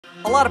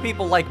A lot of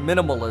people like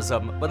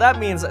minimalism, but that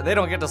means they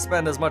don't get to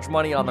spend as much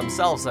money on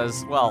themselves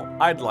as, well,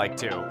 I'd like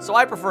to. So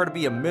I prefer to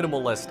be a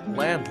minimalist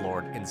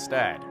landlord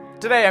instead.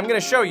 Today I'm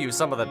gonna show you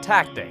some of the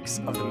tactics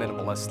of the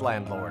minimalist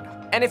landlord.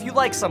 And if you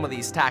like some of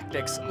these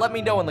tactics, let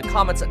me know in the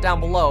comments down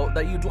below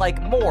that you'd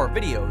like more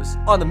videos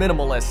on the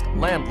minimalist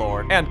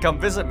landlord, and come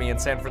visit me in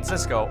San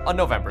Francisco on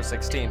November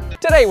 16th.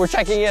 Today we're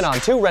checking in on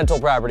 2 rental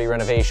property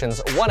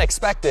renovations, one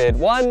expected,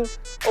 one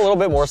a little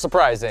bit more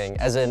surprising,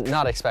 as in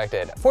not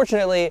expected.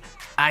 Fortunately,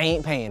 I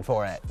ain't paying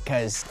for it,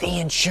 cause the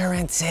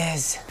insurance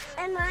is.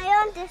 Am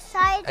I on this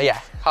side?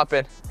 Yeah, hop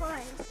in.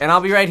 Fine. And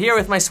I'll be right here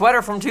with my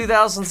sweater from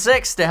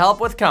 2006 to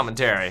help with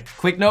commentary.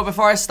 Quick note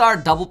before I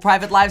start, double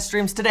private live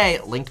streams today,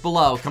 linked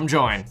below, come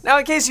join. Now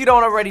in case you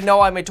don't already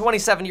know, I'm a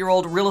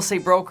 27-year-old real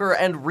estate broker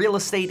and real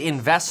estate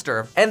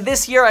investor. And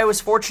this year I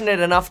was fortunate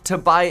enough to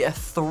buy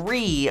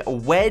 3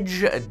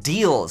 wedge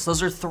deals.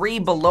 Those are 3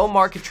 below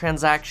market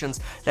transactions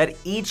that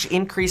each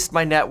increased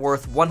my net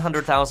worth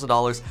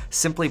 $100,000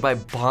 simply by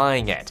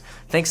buying it.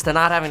 Thanks to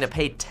not having to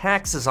pay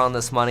taxes on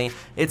this money,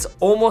 it's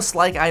almost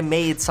like I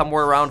made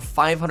somewhere around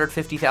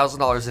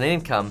 $550,000 in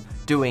income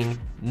doing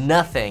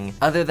nothing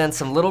other than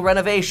some little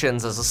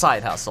renovations as a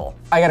side hustle.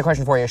 I got a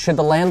question for you. Should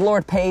the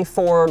landlord pay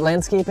for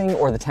landscaping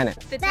or the tenant?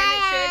 The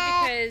tenant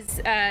should,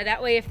 because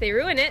that way if they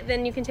ruin it,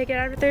 then you can take it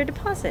out of their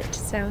deposit,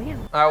 so yeah.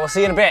 All right, we'll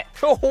see you in a bit.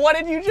 What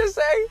did you just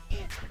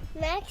say?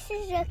 Max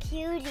is a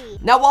cutie.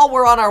 Now while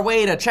we're on our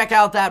way to check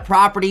out that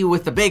property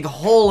with the big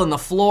hole in the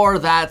floor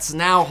that's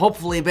now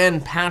hopefully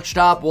been patched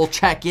up, we'll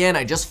check in.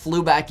 I just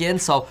flew back in,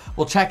 so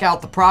we'll check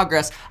out the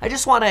progress. I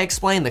just want to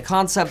explain the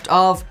concept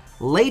of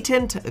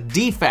latent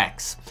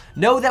defects.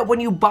 Know that when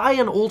you buy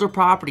an older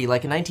property,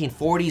 like a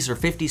 1940s or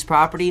 50s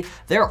property,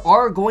 there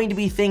are going to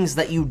be things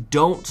that you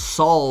don't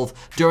solve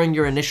during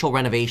your initial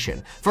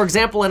renovation. For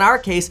example, in our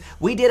case,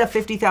 we did a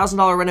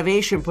 $50,000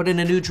 renovation, put in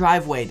a new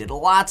driveway, did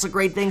lots of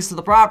great things to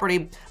the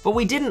property, but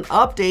we didn't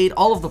update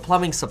all of the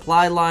plumbing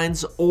supply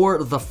lines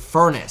or the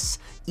furnace,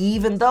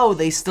 even though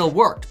they still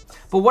worked.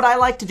 But what I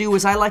like to do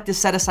is I like to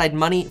set aside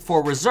money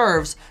for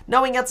reserves,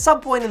 knowing at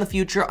some point in the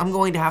future, I'm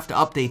going to have to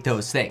update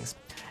those things.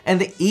 And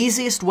the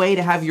easiest way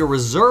to have your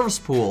reserves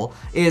pool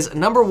is,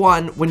 number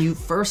 1, when you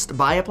first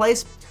buy a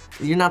place,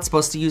 you're not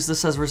supposed to use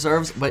this as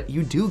reserves, but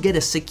you do get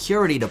a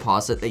security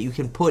deposit that you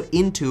can put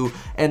into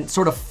and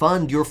sort of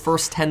fund your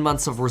first 10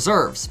 months of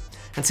reserves.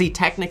 And see,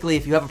 technically,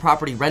 if you have a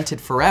property rented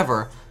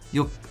forever,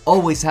 you'll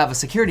always have a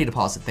security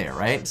deposit there,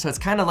 right? So it's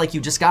kind of like you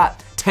just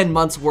got 10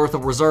 months worth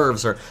of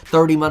reserves or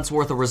 30 months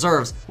worth of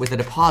reserves with a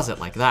deposit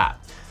like that.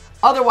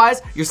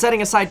 Otherwise, you're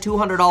setting aside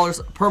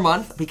 $200 per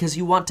month because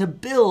you want to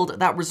build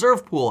that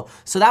reserve pool.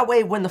 So that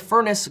way, when the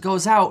furnace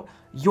goes out,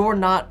 you're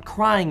not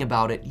crying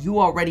about it. You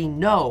already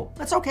know,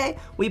 that's okay.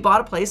 We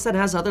bought a place that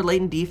has other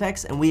latent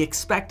defects and we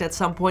expect at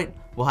some point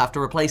we'll have to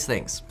replace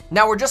things.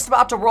 Now we're just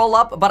about to roll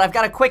up, but I've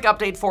got a quick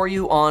update for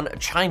you on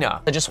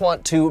China. I just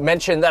want to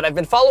mention that I've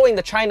been following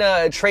the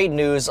China trade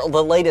news,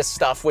 the latest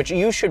stuff, which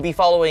you should be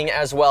following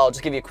as well.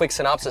 Just give you a quick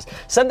synopsis.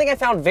 Something I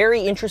found very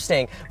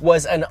interesting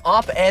was an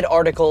op-ed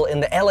article in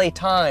the LA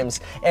Times,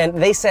 and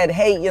they said,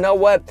 hey, you know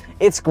what?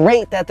 It's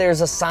great that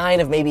there's a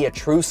sign of maybe a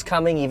truce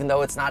coming, even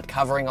though it's not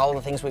covering all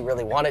the things we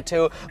really want it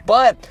to.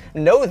 But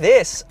know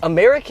this,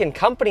 American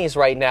companies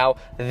right now,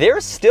 they're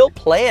still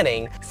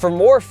planning for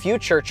more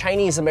future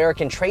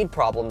Chinese-American trade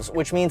problems,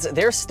 which means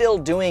they're still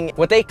doing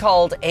what they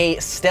called a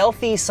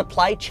stealthy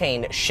supply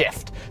chain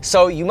shift.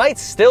 So you might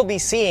still be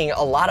seeing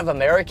a lot of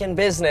American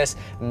business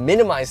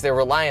minimize their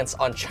reliance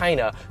on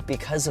China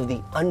because of the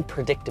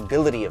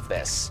unpredictability of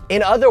this.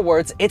 In other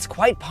words, it's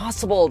quite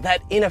possible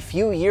that in a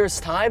few years'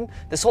 time,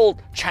 this whole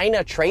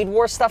China trade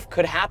war stuff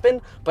could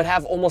happen, but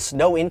have almost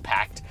no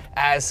impact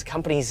as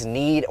companies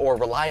need or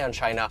rely on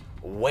China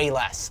way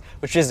less,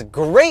 which is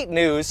great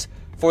news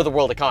for the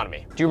world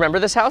economy. Do you remember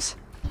this house?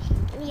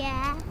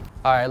 Yeah.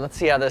 All right, let's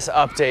see how this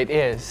update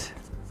is.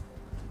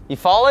 You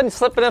falling,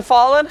 slipping and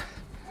falling?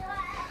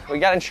 We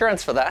got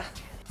insurance for that.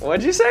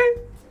 What'd you say?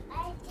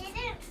 I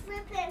didn't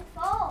slip and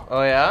fall.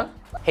 Oh yeah?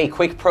 Hey,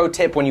 quick pro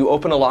tip, when you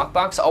open a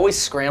lockbox, always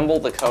scramble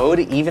the code,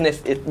 even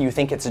if you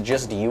think it's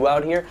just you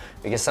out here,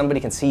 because somebody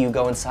can see you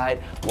go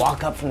inside,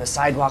 walk up from the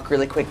sidewalk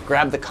really quick,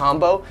 grab the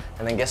combo,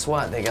 and then guess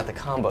what? They got the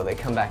combo. They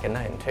come back at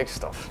night and take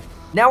stuff.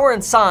 Now we're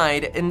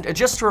inside, and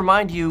just to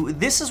remind you,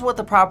 this is what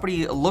the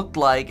property looked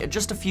like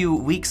just a few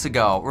weeks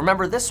ago.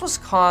 Remember, this was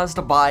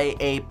caused by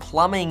a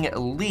plumbing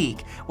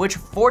leak, which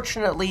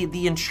fortunately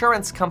the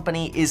insurance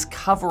company is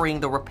covering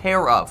the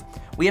repair of.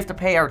 We have to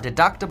pay our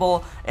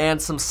deductible and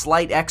some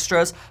slight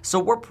extras, so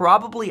we're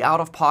probably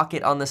out of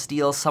pocket on this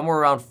deal somewhere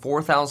around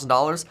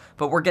 $4,000,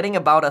 but we're getting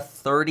about a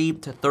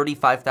 $30,000 to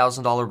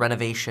 $35,000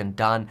 renovation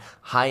done.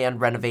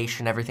 High-end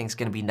renovation, everything's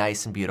gonna be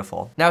nice and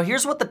beautiful. Now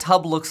here's what the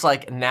tub looks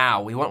like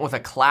now. We went with a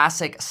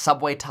classic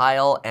subway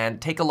tile,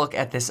 and take a look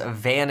at this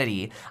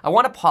vanity. I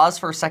wanna pause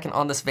for a second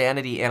on this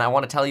vanity, and I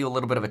wanna tell you a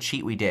little bit of a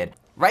cheat we did.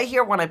 Right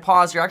here, when I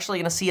pause, you're actually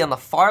gonna see on the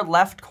far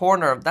left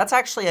corner, that's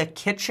actually a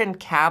kitchen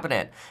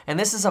cabinet. And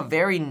this is a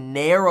very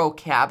narrow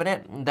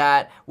cabinet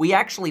that we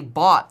actually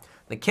bought.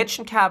 The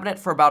kitchen cabinet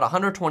for about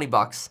 120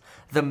 bucks.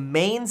 the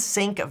main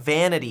sink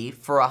vanity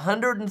for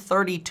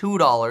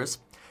 $132,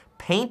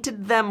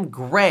 painted them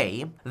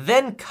gray,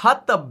 then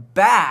cut the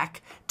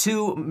back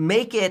to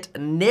make it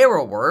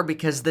narrower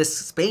because this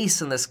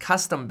space in this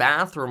custom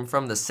bathroom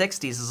from the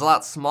 60s is a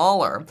lot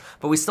smaller,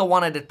 but we still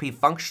wanted it to be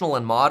functional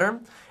and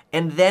modern.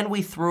 And then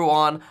we threw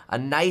on a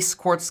nice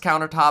quartz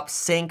countertop,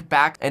 sink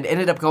back, and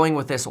ended up going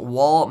with this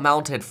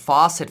wall-mounted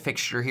faucet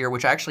fixture here,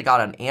 which I actually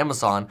got on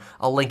Amazon.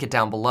 I'll link it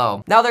down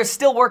below. Now, there's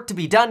still work to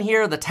be done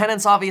here. The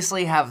tenants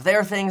obviously have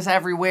their things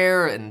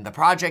everywhere, and the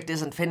project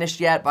isn't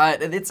finished yet,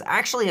 but it's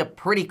actually a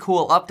pretty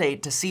cool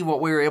update to see what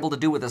we were able to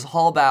do with this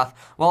hall bath,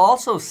 while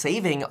also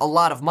saving a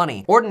lot of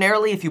money.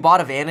 Ordinarily, if you bought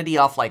a vanity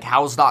off like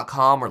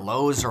House.com or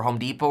Lowe's or Home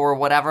Depot or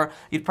whatever,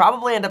 you'd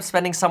probably end up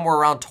spending somewhere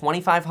around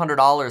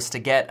 $2,500 to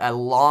get a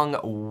long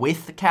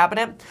width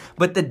cabinet,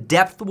 but the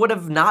depth would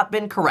have not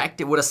been correct.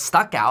 It would have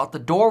stuck out, the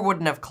door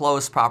wouldn't have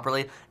closed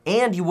properly,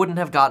 and you wouldn't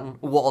have gotten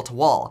wall to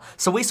wall.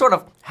 So we sort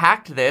of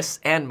hacked this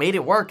and made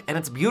it work, and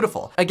it's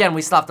beautiful. Again,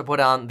 we still have to put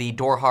on the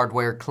door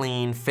hardware,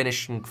 clean,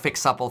 finish, and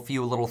fix up a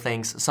few little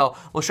things. So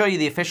we'll show you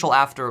the official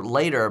after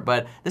later,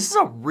 but this is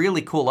a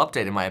really cool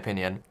update in my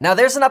opinion. Now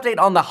there's an update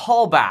on the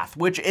hall bath,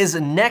 which is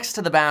next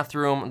to the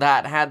bathroom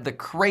that had the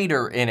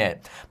crater in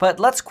it. But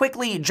let's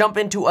quickly jump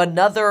into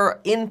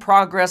another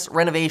in-progress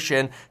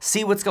renovation,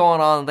 see what's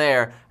going on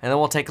there, and then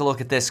we'll take a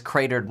look at this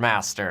cratered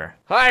master.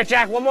 All right,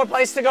 Jack, one more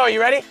place to go.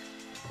 You ready?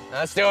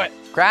 Let's do it.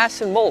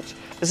 Grass and mulch.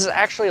 This is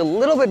actually a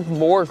little bit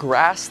more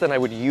grass than I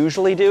would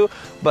usually do,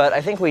 but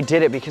I think we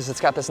did it because it's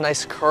got this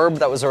nice curb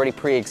that was already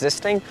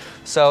pre-existing.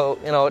 So,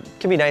 you know, it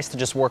can be nice to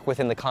just work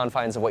within the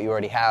confines of what you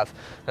already have.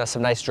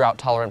 Some nice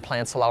drought-tolerant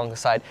plants along the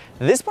side.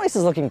 This place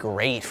is looking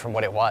great from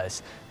what it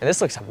was, and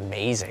this looks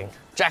amazing.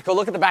 Jack, go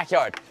look at the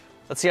backyard.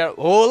 Let's see how,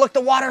 oh, look,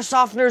 the water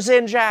softener's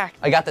in, Jack.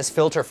 I got this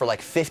filter for like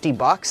 50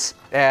 bucks,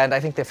 and I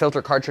think the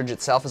filter cartridge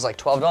itself is like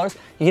 $12.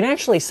 You can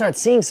actually start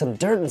seeing some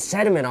dirt and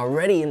sediment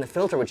already in the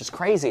filter, which is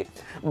crazy.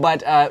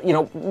 But, you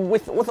know,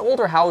 with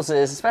older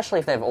houses, especially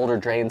if they have older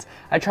drains,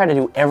 I try to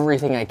do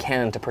everything I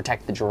can to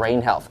protect the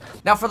drain health.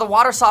 Now for the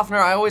water softener,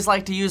 I always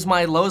like to use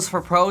my Lowe's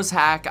for Pros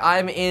hack.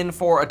 I'm in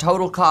for a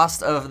total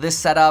cost of this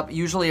setup,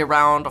 usually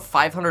around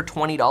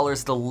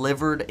 $520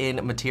 delivered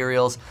in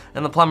materials,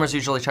 and the plumbers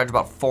usually charge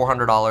about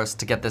 $400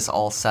 to get this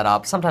all set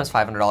up. Sometimes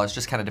 $500,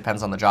 just kind of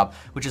depends on the job,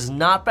 which is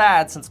not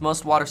bad since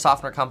most water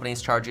softener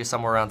companies charge you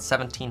somewhere around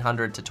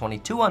 $1,700 to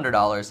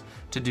 $2,200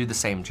 to do the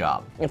same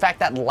job. In fact,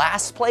 that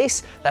last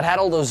place that had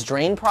all those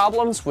drain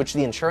problems, which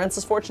the insurance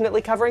is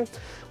fortunately covering,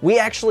 we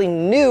actually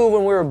knew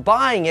when we were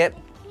buying it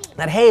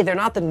that, hey, they're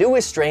not the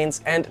newest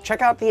drains, and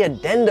check out the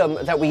addendum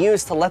that we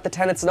used to let the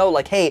tenants know,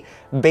 like, hey,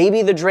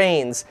 baby the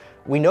drains.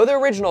 We know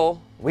they're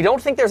original. We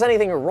don't think there's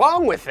anything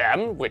wrong with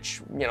them,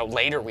 which, you know,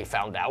 later we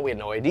found out, we had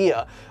no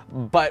idea,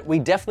 but we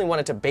definitely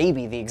wanted to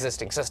baby the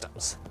existing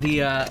systems.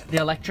 The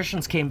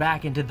electricians came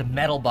back and did the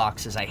metal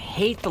boxes. I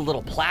hate the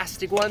little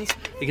plastic ones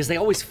because they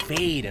always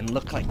fade and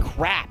look like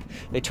crap.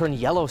 They turn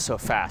yellow so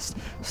fast.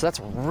 So that's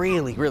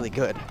really, really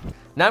good.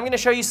 Now I'm gonna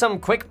show you some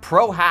quick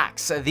pro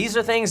hacks. These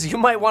are things you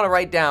might wanna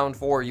write down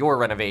for your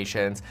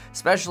renovations,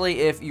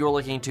 especially if you're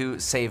looking to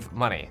save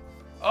money.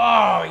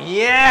 Oh,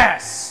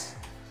 yes!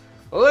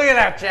 Look at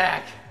that,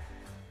 Jack.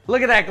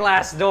 Look at that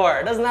glass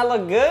door. Doesn't that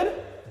look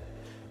good?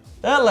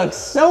 That looks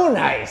so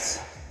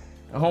nice.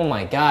 Oh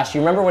my gosh,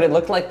 you remember what it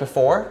looked like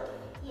before?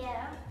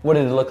 Yeah. What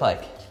did it look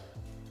like?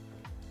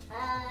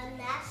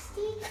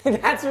 Nasty?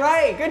 That's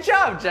right, good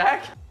job,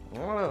 Jack. I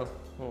don't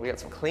know, we got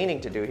some cleaning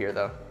to do here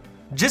though.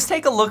 Just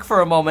take a look for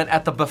a moment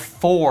at the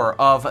before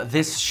of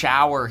this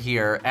shower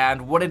here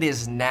and what it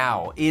is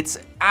now. It's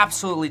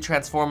absolutely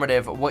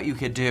transformative what you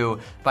could do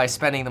by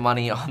spending the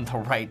money on the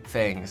right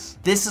things.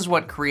 This is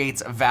what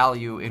creates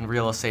value in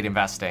real estate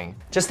investing.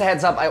 Just a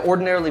heads up, I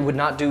ordinarily would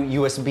not do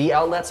USB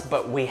outlets,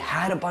 but we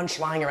had a bunch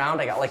lying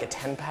around. I got like a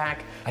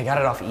 10-pack. I got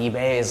it off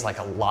eBay as like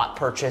a lot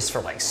purchase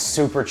for like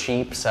super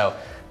cheap, so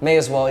may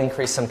as well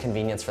increase some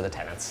convenience for the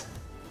tenants.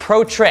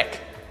 Pro trick.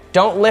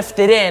 Don't lift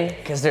it in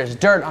because there's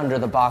dirt under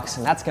the box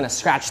and that's gonna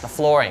scratch the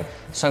flooring.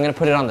 So I'm gonna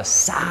put it on the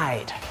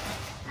side.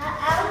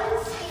 I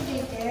want to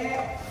see the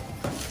dirt.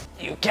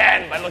 You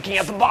can by looking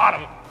at the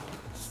bottom.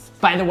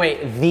 By the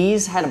way,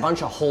 these had a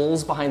bunch of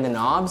holes behind the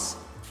knobs.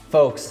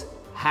 Folks,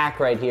 hack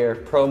right here,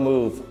 pro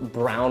move,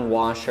 brown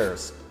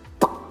washers.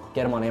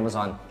 Get them on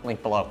Amazon,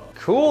 link below.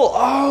 Cool,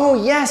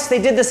 oh yes, they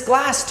did this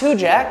glass too,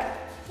 Jack.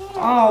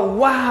 Oh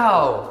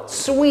wow,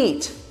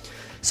 sweet.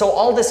 So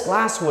all this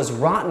glass was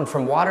rotten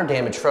from water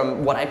damage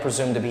from what I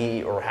presume to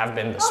be, or have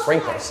been, the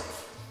sprinklers.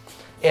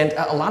 And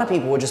a lot of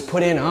people would just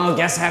put in, oh,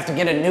 guess I have to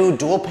get a new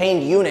dual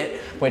paned unit,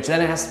 which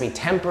then it has to be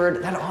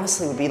tempered. That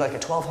honestly would be like a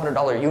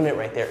 $1,200 unit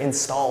right there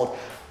installed,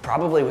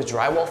 probably with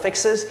drywall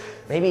fixes,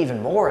 maybe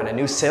even more, and a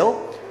new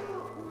sill.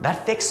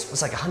 That fix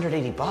was like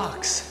 180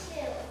 bucks.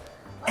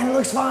 And it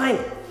looks fine.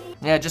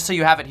 Yeah, just so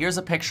you have it, here's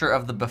a picture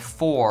of the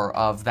before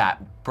of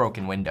that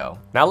broken window.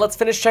 Now let's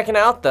finish checking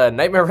out the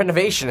nightmare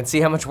renovation and see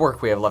how much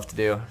work we have left to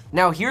do.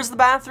 Now here's the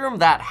bathroom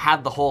that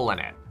had the hole in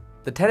it.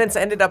 The tenants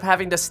ended up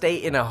having to stay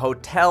in a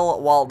hotel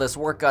while this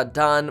work got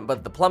done,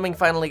 but the plumbing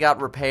finally got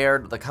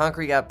repaired, the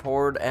concrete got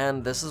poured,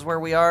 and this is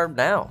where we are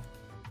now.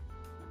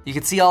 You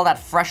can see all that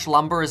fresh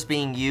lumber is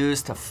being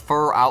used to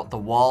fur out the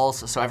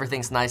walls, so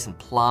everything's nice and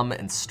plumb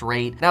and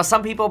straight. Now,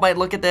 some people might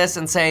look at this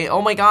and say,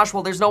 oh my gosh,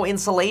 well, there's no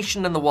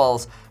insulation in the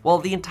walls. Well,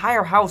 the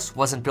entire house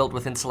wasn't built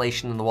with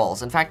insulation in the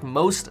walls. In fact,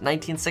 most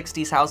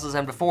 1960s houses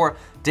and before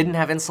didn't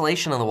have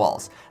insulation in the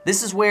walls.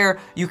 This is where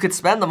you could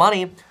spend the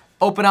money,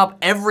 open up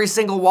every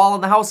single wall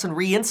in the house and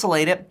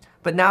re-insulate it,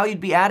 but now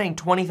you'd be adding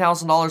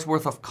 $20,000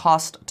 worth of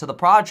cost to the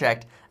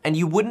project, and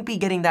you wouldn't be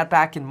getting that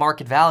back in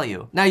market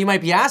value. Now you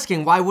might be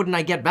asking, why wouldn't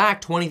I get back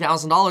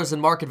 $20,000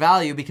 in market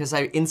value because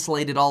I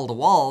insulated all the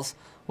walls?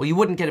 Well, you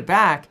wouldn't get it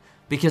back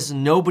because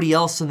nobody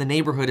else in the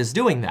neighborhood is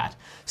doing that.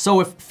 So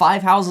if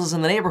 5 houses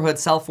in the neighborhood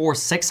sell for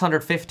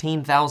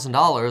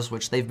 $615,000,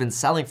 which they've been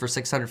selling for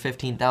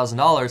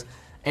 $615,000,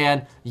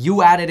 and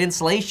you added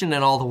insulation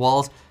in all the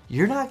walls,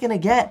 you're not gonna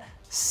get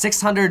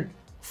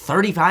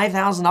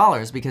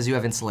 $635,000 because you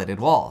have insulated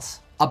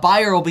walls. A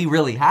buyer will be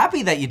really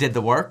happy that you did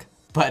the work,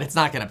 but it's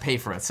not gonna pay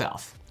for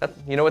itself.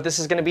 You know what this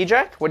is gonna be,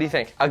 Jack? What do you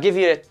think? I'll give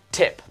you a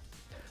tip.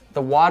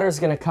 The water's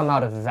gonna come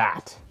out of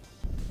that.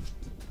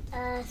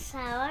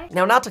 Sour.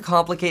 Now, not to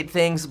complicate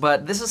things,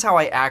 but this is how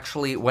I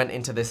actually went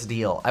into this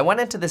deal. I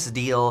went into this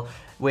deal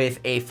with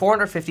a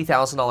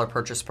 $450,000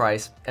 purchase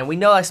price, and we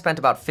know I spent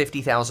about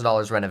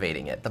 $50,000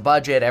 renovating it. The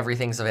budget,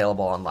 everything's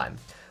available online.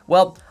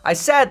 Well, I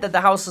said that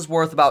the house is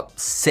worth about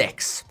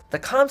 $6. The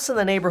comps in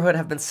the neighborhood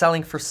have been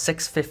selling for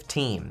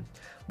 $615,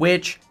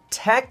 which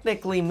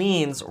technically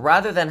means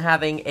rather than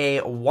having a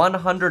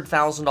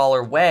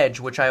 $100,000 wedge,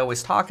 which I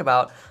always talk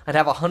about, I'd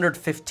have a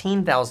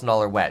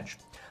 $115,000 wedge.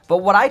 But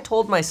what I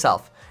told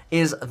myself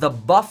is the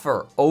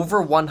buffer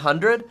over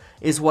 100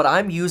 is what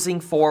I'm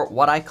using for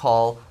what I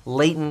call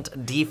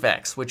latent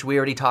defects, which we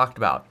already talked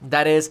about.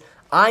 That is,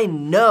 I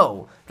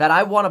know that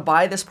I want to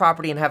buy this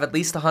property and have at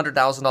least a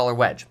 $100,000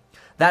 wedge.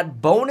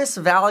 That bonus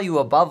value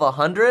above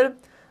 100,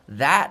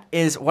 that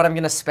is what I'm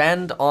gonna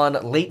spend on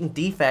latent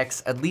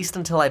defects, at least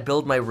until I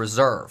build my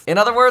reserve. In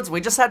other words,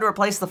 we just had to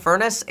replace the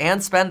furnace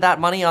and spend that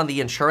money on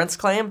the insurance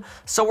claim,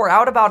 so we're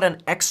out about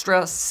an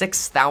extra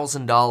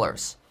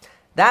 $6,000.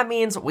 That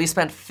means we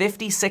spent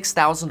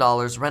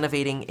 $56,000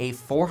 renovating a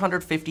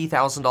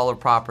 $450,000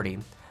 property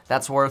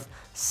that's worth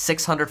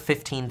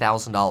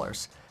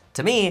 $615,000.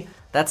 To me,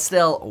 that's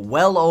still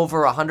well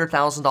over a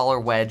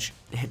 $100,000 wedge.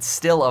 It's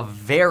still a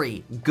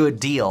very good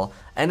deal,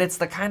 and it's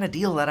the kind of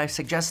deal that I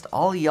suggest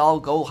all y'all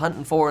go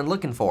hunting for and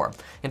looking for.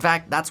 In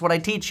fact, that's what I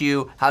teach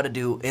you how to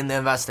do in the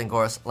investing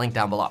course, link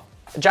down below.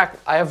 Jack,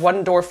 I have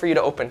one door for you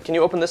to open. Can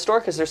you open this door?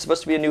 Because there's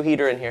supposed to be a new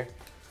heater in here.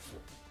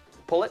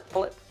 Pull it,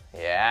 pull it.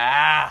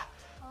 Yeah.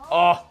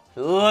 Oh,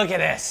 look at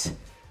this.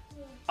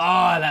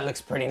 Oh, that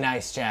looks pretty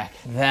nice, Jack.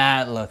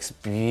 That looks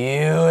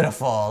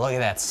beautiful. Look at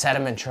that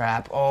sediment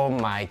trap. Oh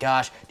my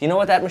gosh. Do you know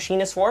what that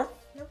machine is for?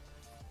 Nope.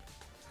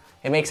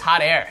 It makes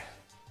hot air.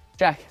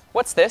 Jack,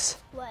 what's this?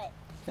 What?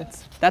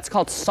 That's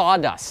called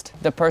sawdust.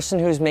 The person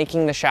who's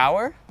making the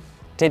shower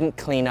didn't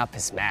clean up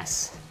his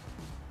mess.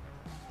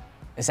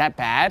 Is that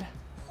bad?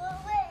 Well,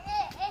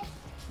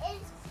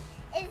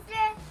 is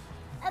there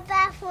a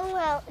bathroom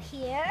out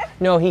here?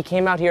 No, he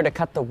came out here to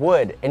cut the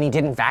wood and he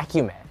didn't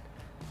vacuum it.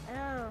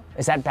 Oh.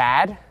 Is that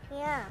bad?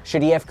 Yeah.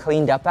 Should he have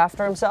cleaned up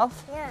after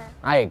himself? Yeah.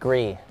 I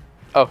agree.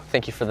 Oh,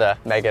 thank you for the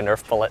Mega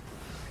Nerf bullet.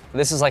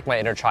 This is like my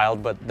inner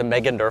child, but the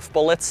Mega Nerf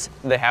bullets,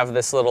 they have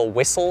this little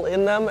whistle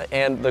in them,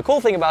 and the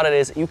cool thing about it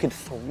is you could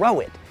throw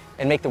it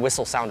and make the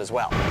whistle sound as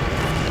well.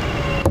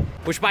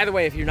 Which, by the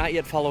way, if you're not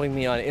yet following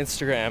me on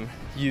Instagram,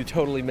 you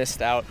totally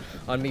missed out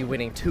on me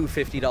winning 2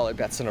 $50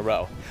 bets in a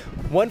row.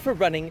 One for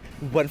running,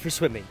 one for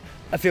swimming.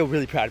 I feel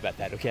really proud about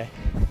that, okay?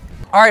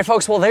 All right,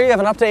 folks, well, there you have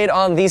an update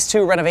on these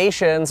 2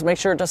 renovations. Make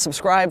sure to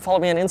subscribe, follow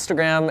me on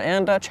Instagram,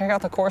 and check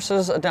out the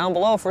courses down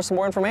below for some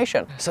more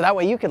information. So that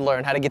way you can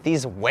learn how to get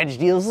these wedge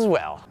deals as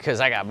well, because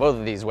I got both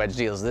of these wedge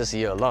deals this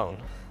year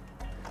alone.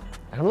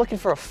 And I'm looking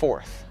for a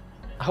 4th.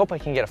 I hope I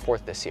can get a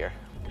 4th this year.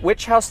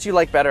 Which house do you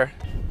like better?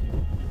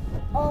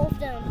 All of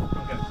them.